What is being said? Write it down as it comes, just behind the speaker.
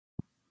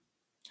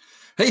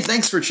Hey,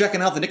 thanks for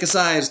checking out the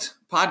Nickasized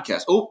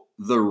podcast. Oh,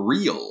 the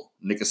Real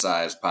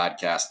Nickasized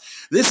podcast.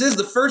 This is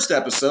the first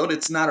episode.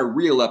 It's not a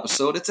real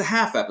episode. It's a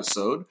half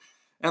episode.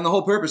 And the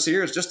whole purpose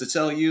here is just to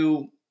tell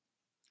you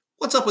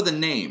what's up with the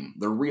name,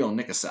 the Real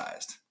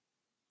Nickasized.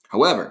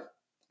 However,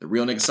 the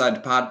Real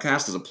Nickasized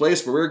podcast is a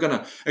place where we're going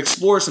to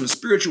explore some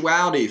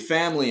spirituality,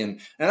 family, and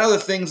other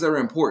things that are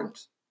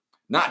important.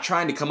 Not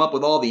trying to come up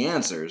with all the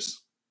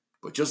answers,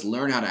 but just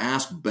learn how to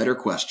ask better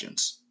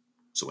questions.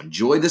 So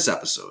enjoy this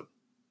episode.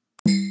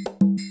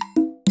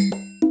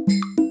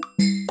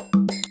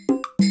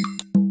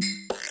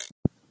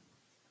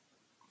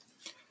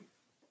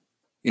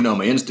 You know,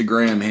 my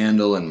Instagram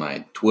handle and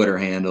my Twitter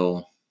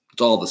handle,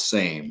 it's all the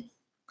same.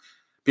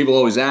 People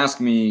always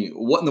ask me,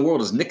 what in the world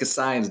does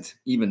Nickasized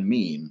even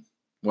mean?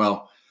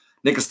 Well,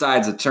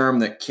 Nickasized is a term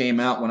that came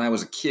out when I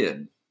was a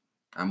kid.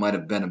 I might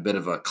have been a bit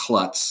of a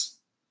klutz.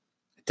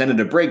 I tended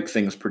to break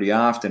things pretty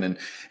often, and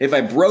if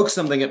I broke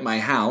something at my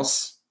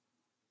house,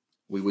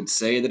 we would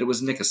say that it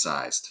was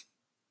Nickasized.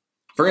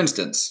 For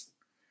instance,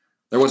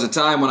 there was a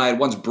time when I had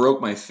once broke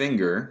my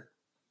finger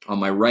on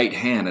my right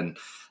hand, and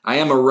I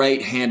am a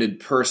right-handed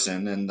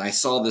person, and I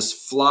saw this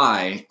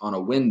fly on a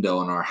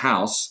window in our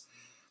house,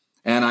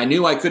 and I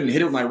knew I couldn't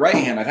hit it with my right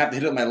hand. I'd have to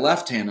hit it with my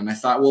left hand, and I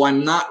thought, well,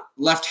 I'm not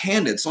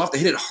left-handed, so I'll have to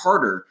hit it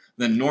harder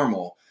than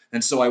normal.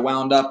 And so I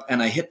wound up,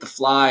 and I hit the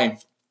fly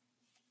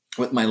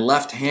with my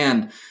left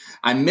hand.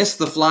 I missed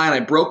the fly, and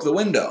I broke the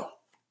window.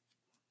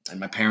 And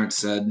my parents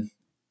said,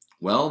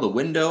 well, the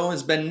window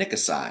has been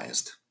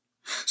Nickasized.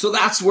 So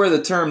that's where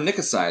the term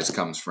Nickasized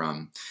comes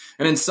from.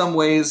 And in some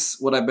ways,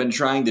 what I've been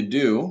trying to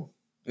do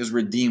is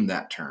redeem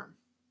that term.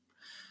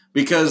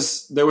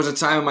 Because there was a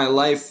time in my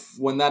life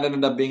when that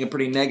ended up being a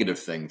pretty negative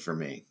thing for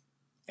me.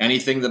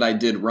 Anything that I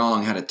did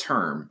wrong had a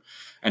term,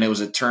 and it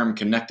was a term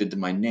connected to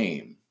my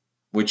name,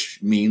 which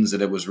means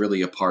that it was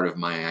really a part of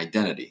my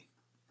identity.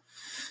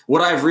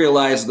 What I've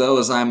realized, though,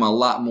 is I'm a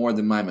lot more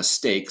than my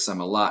mistakes.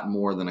 I'm a lot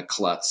more than a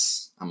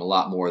klutz. I'm a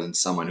lot more than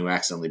someone who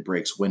accidentally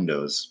breaks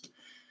windows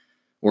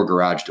or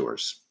garage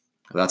doors.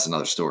 That's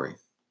another story.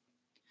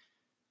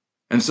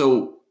 And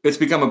so it's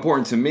become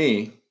important to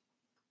me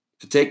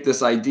to take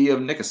this idea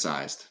of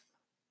Nickasized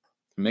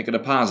and make it a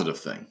positive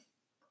thing.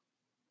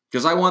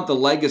 Because I want the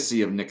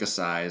legacy of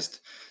Nickasized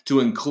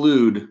to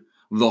include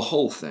the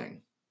whole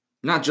thing,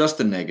 not just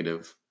the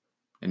negative,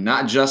 and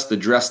not just the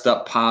dressed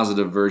up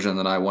positive version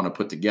that I want to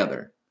put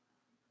together,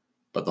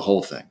 but the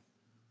whole thing.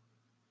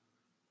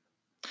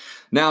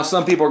 Now,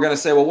 some people are going to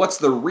say, well, what's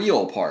the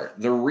real part?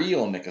 The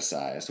real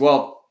Nickasized?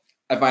 Well,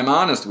 if I'm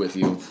honest with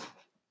you,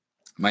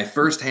 my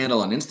first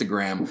handle on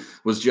Instagram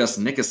was just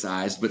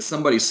Nickasized, but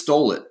somebody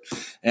stole it,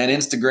 and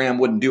Instagram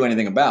wouldn't do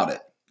anything about it.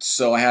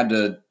 So I had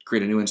to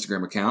create a new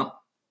Instagram account,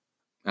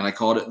 and I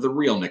called it The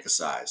Real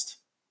Nickasized,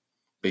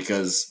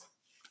 because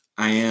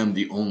I am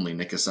the only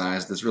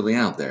Nickasized that's really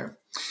out there.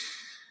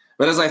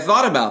 But as I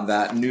thought about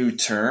that new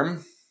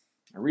term,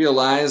 I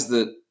realized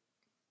that,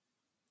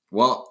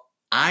 well,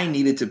 I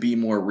needed to be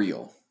more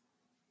real.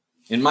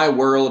 In my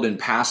world, in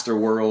pastor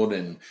world,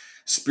 and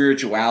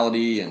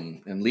spirituality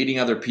and leading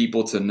other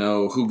people to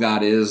know who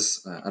God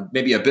is,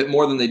 maybe a bit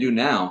more than they do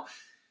now,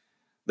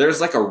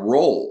 there's like a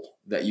role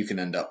that you can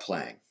end up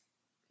playing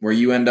where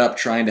you end up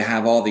trying to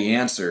have all the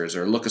answers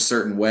or look a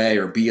certain way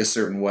or be a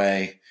certain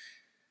way.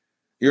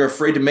 You're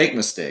afraid to make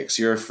mistakes.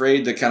 You're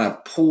afraid to kind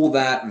of pull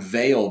that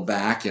veil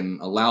back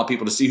and allow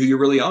people to see who you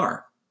really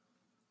are.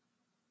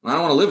 I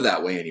don't want to live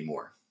that way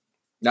anymore.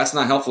 That's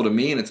not helpful to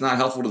me, and it's not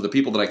helpful to the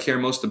people that I care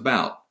most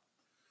about.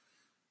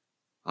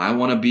 I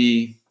want to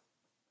be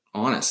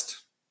honest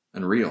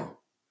and real.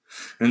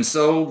 And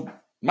so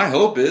my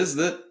hope is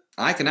that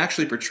I can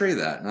actually portray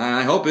that. And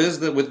my hope is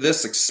that with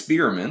this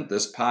experiment,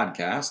 this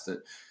podcast,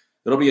 that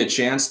there'll be a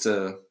chance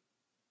to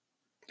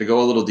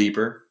go a little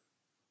deeper,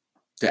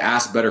 to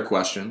ask better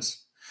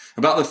questions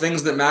about the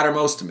things that matter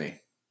most to me,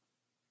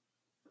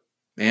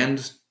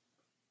 and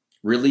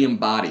really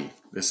embody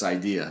this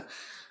idea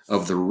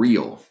of the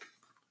real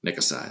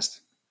Nickasized.